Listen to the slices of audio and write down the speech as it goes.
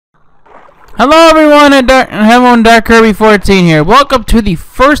Hello everyone, everyone, Dark Kirby 14 here. Welcome to the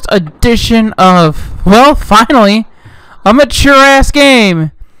first edition of, well, finally, a mature-ass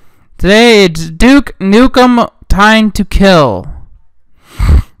game. Today it's Nukem Time to Kill.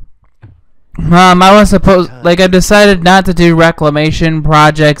 I was supposed, I decided not to do reclamation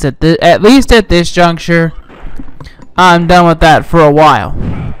projects at least at this juncture. I'm done with that for a while.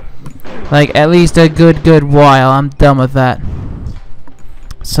 Like, at least a good while. I'm done with that.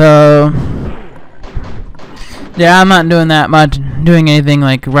 So, yeah, I'm not doing anything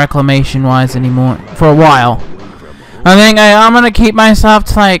like reclamation wise anymore for a while. I think I'm gonna keep myself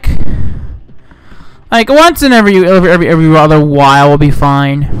to like once in every other while will be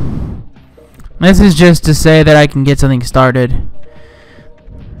fine. This is just to say that I can get something started.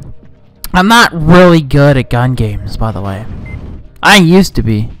 I'm not really good at gun games, by the way. I used to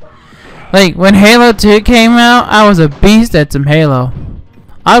be. Like when Halo 2 came out, I was a beast at some Halo.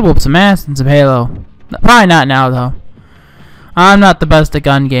 I'd whoop some ass in some Halo. Probably not now, though. I'm not the best at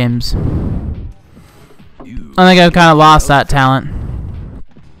gun games. I think I've kind of lost that talent.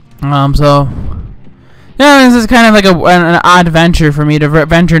 So... yeah, this is kind of like an odd venture for me to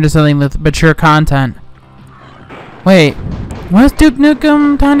venture into something with mature content. Wait. Was Duke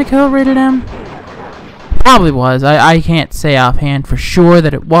Nukem Time to Kill rated M? Probably was. I can't say offhand for sure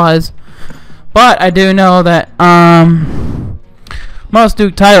that it was. But I do know that, most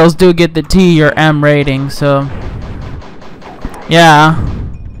Duke titles do get the T or M rating, so yeah.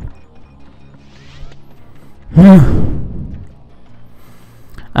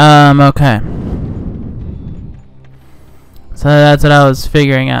 Okay. So that's what I was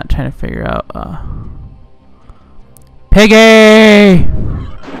figuring out, trying to figure out. Piggy!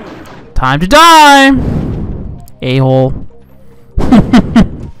 Time to die! A-hole.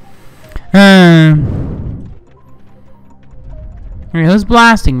 Who's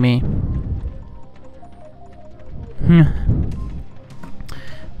blasting me?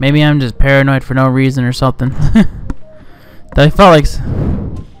 Maybe I'm just paranoid for no reason or something. I felt like...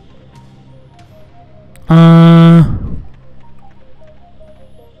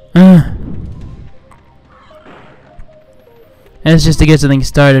 It's just to get something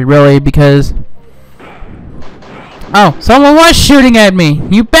started, really, because... oh, someone was shooting at me!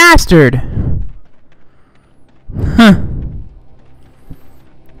 You bastard! Huh.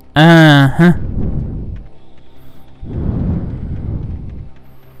 Uh-huh.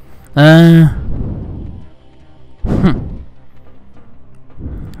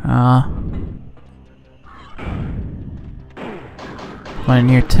 One in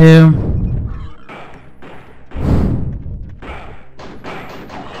here too.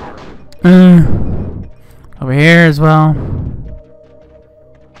 Over here as well.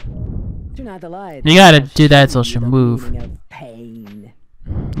 You gotta do that so she'll move.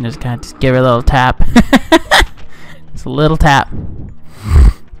 Just kind of give her a little tap. Just a little tap.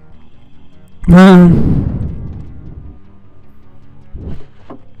 Oh,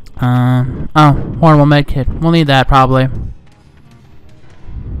 horrible medkit. We'll need that probably.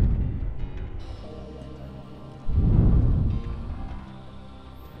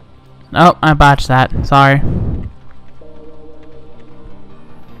 Oh, I botched that. Sorry.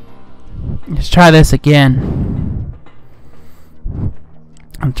 Let's try this again.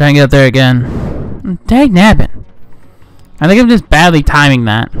 I'm trying to get up there again. Dang nabbit. I think I'm just badly timing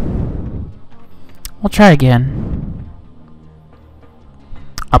that. We'll try again.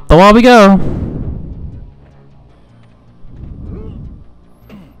 Up the wall we go.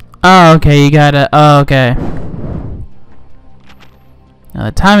 Oh, okay, you gotta... oh, okay. Now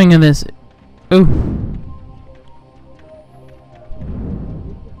the timing of this... ooh.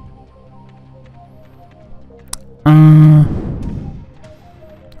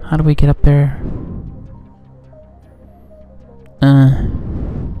 How do we get up there?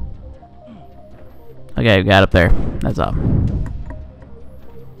 Okay, we got up there. That's up.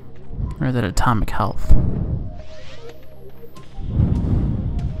 Where's that atomic health?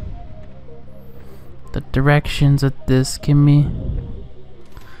 The directions that this give me.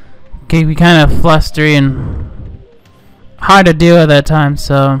 Okay, we kind of flustery and hard to deal with that time,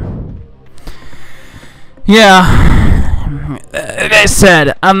 so yeah. Like I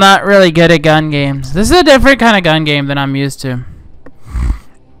said, I'm not really good at gun games. This is a different kind of gun game than I'm used to.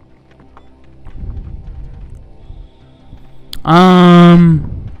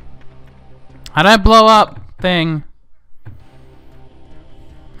 How'd I blow up thing?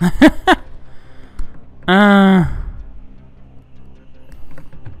 How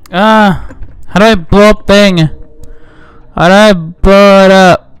do I blow up thing? How do I blow it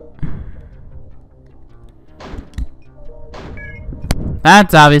up?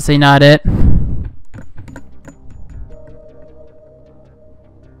 That's obviously not it.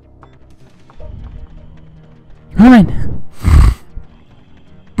 mind.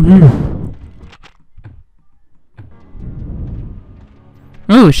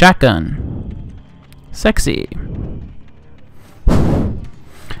 Ooh, shotgun. Sexy.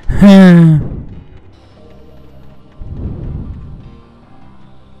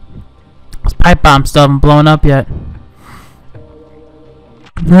 Those pipe bombs still haven't blown up yet.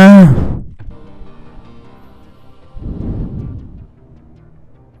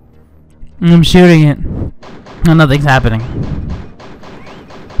 I'm shooting it. Oh, nothing's happening.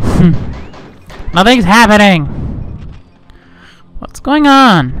 Nothing's happening! What's going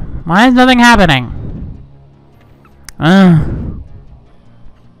on? Why is nothing happening? Huh.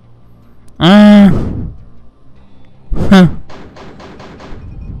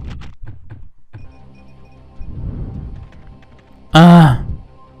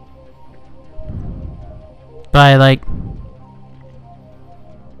 By like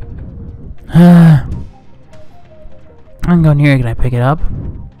I'm going here. Can I pick it up?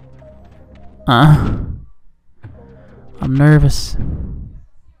 I'm nervous.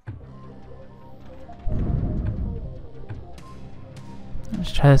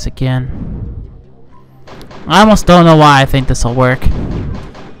 Let's try this again. I almost don't know why I think this will work.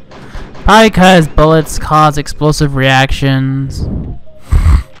 Probably because bullets cause explosive reactions.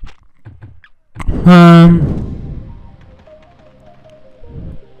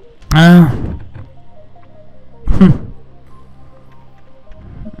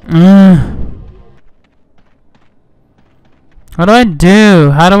 What do I do?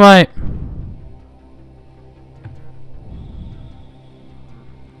 How do I...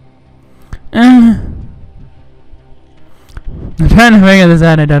 I'm trying to figure this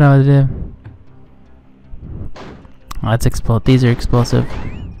out. I don't know what to do. Let's explode. These are explosive.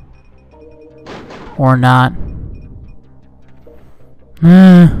 Or not.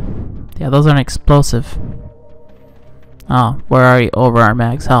 Yeah, those aren't explosive. Oh, we're already over our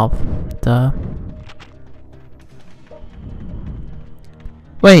max health. Duh.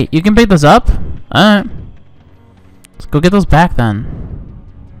 Wait, you can pick those up? Alright. Let's go get those back then.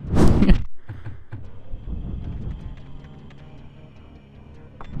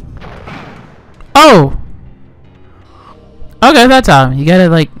 Oh! Okay, that's how. You gotta,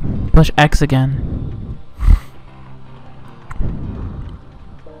 like, push X again.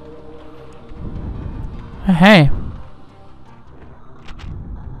 Hey.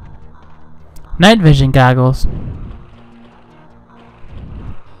 Night vision goggles.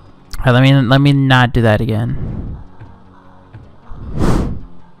 Alright, let me not do that again.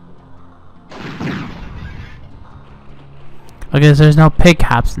 Okay, so there's no pig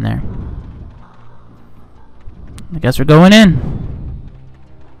cops in there. I guess we're going in.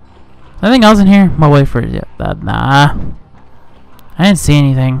 Nothing else in here? I'll wait for it. Yeah, nah. I didn't see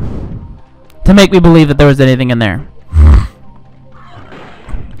anything to make me believe that there was anything in there.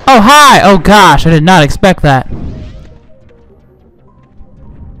 Oh, hi! Oh, gosh. I did not expect that.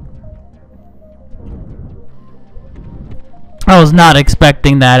 I was not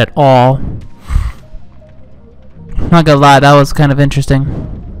expecting that at all. Not gonna lie, that was kind of interesting.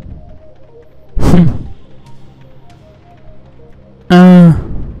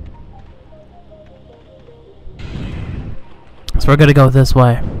 So we're gonna go this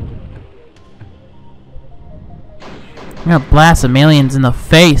way. I'm gonna blast some aliens in the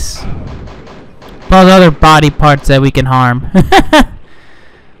face. Plus other body parts that we can harm.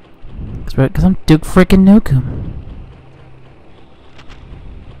 Cause I'm Duke freaking Nukem.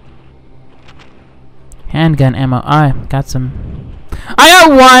 Handgun ammo. I got some. I got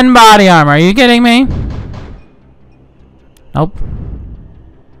one body armor. Are you kidding me? Nope.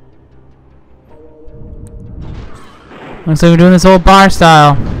 Looks like we're doing this old bar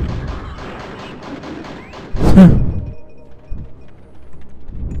style.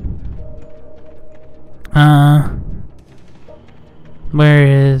 Where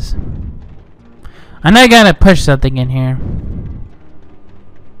is... I know I gotta push something in here.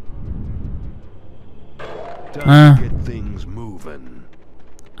 Get things moving.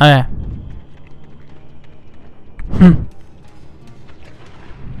 Okay.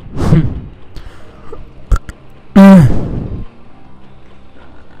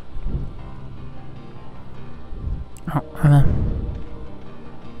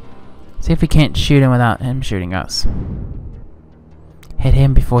 See if we can't shoot him without him shooting us. Hit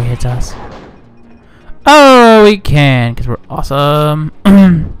him before he hits us. Oh, we can, because we're awesome.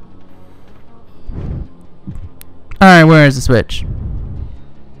 Alright, where is the switch?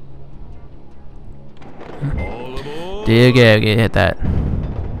 Dude, okay, hit that.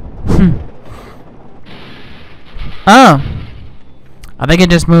 Oh! I think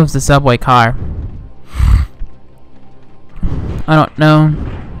it just moves the subway car. I don't know.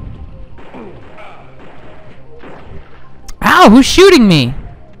 Ow! Who's shooting me?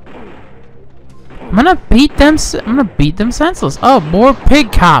 I'm gonna beat them senseless. Oh, more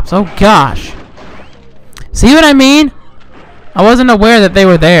pig cops. Oh gosh. See what I mean? I wasn't aware that they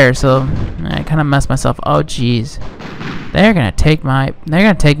were there, so I kind of messed myself. Oh jeez. They're gonna take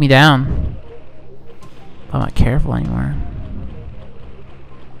me down. If I'm not careful anymore.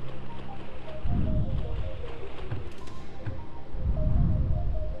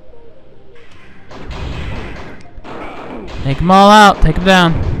 Take them all out. Take them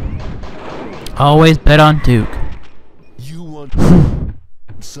down. Always bet on Duke. You want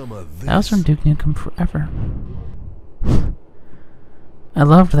some of this? That was from Duke Nukem Forever. I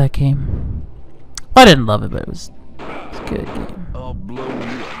loved that game. Well, I didn't love it, but it was a good game. I'll blow you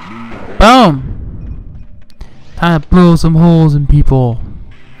up, dude. Boom! Time to blow some holes in people.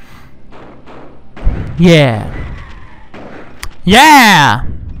 Yeah. Yeah!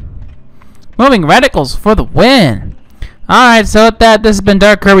 Moving radicals for the win. Alright, so with that, this has been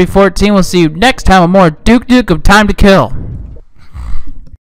Dark Kirby 14. We'll see you next time with more Duke of Time to Kill.